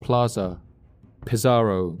plaza,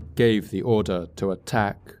 Pizarro gave the order to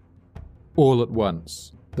attack. All at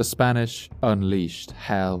once, the Spanish unleashed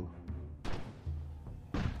hell.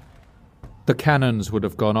 The cannons would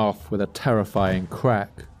have gone off with a terrifying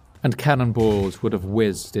crack, and cannonballs would have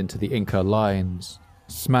whizzed into the Inca lines,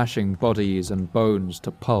 smashing bodies and bones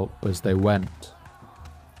to pulp as they went.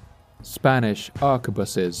 Spanish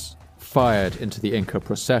arquebuses fired into the Inca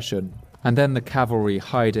procession, and then the cavalry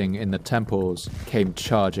hiding in the temples came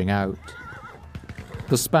charging out.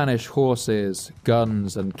 The Spanish horses,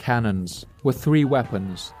 guns, and cannons were 3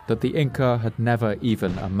 weapons that the Inca had never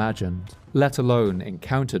even imagined, let alone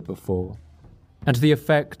encountered before, and the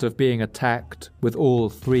effect of being attacked with all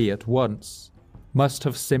 3 at once must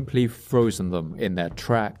have simply frozen them in their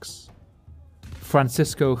tracks.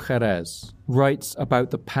 Francisco Jerez writes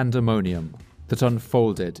about the pandemonium that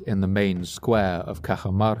unfolded in the main square of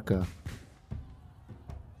Cajamarca.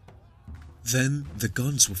 Then the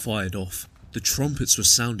guns were fired off, the trumpets were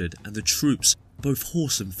sounded, and the troops, both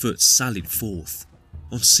horse and foot, sallied forth.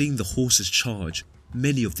 On seeing the horses charge,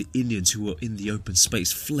 many of the Indians who were in the open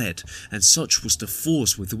space fled, and such was the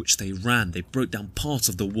force with which they ran, they broke down parts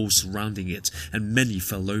of the wall surrounding it, and many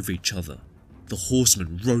fell over each other. The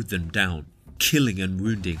horsemen rode them down, killing and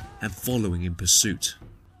wounding, and following in pursuit.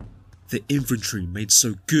 The infantry made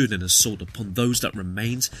so good an assault upon those that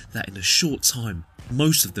remained that in a short time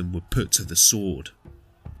most of them were put to the sword.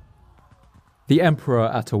 The Emperor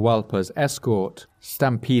Atahualpa's escort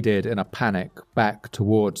stampeded in a panic back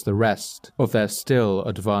towards the rest of their still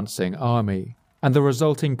advancing army, and the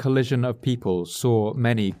resulting collision of people saw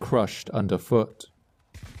many crushed underfoot.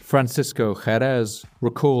 Francisco Jerez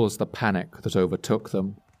recalls the panic that overtook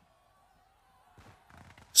them.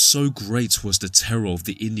 So great was the terror of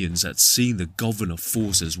the Indians at seeing the governor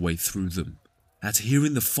force his way through them, at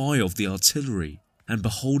hearing the fire of the artillery, and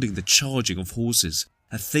beholding the charging of horses,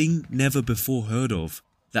 a thing never before heard of,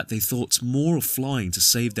 that they thought more of flying to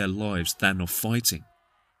save their lives than of fighting.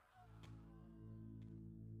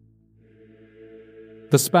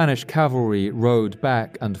 The Spanish cavalry rode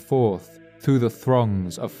back and forth through the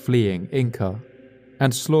throngs of fleeing Inca,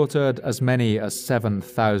 and slaughtered as many as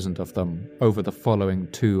 7,000 of them over the following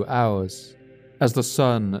 2 hours, as the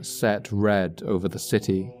sun set red over the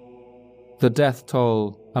city. The death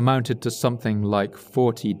toll amounted to something like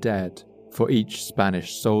 40 dead for each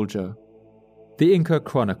Spanish soldier. The Inca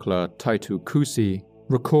chronicler Taitu Cusi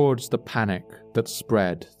records the panic that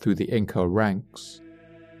spread through the Inca ranks.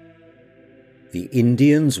 The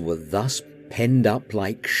Indians were thus penned up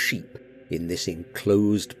like sheep in this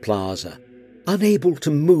enclosed plaza, unable to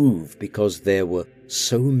move because there were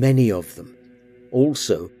so many of them.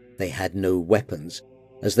 Also, they had no weapons,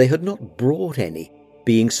 as they had not brought any,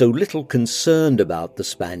 being so little concerned about the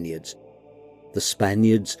Spaniards. The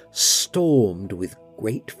Spaniards stormed with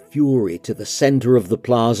great fury to the centre of the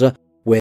plaza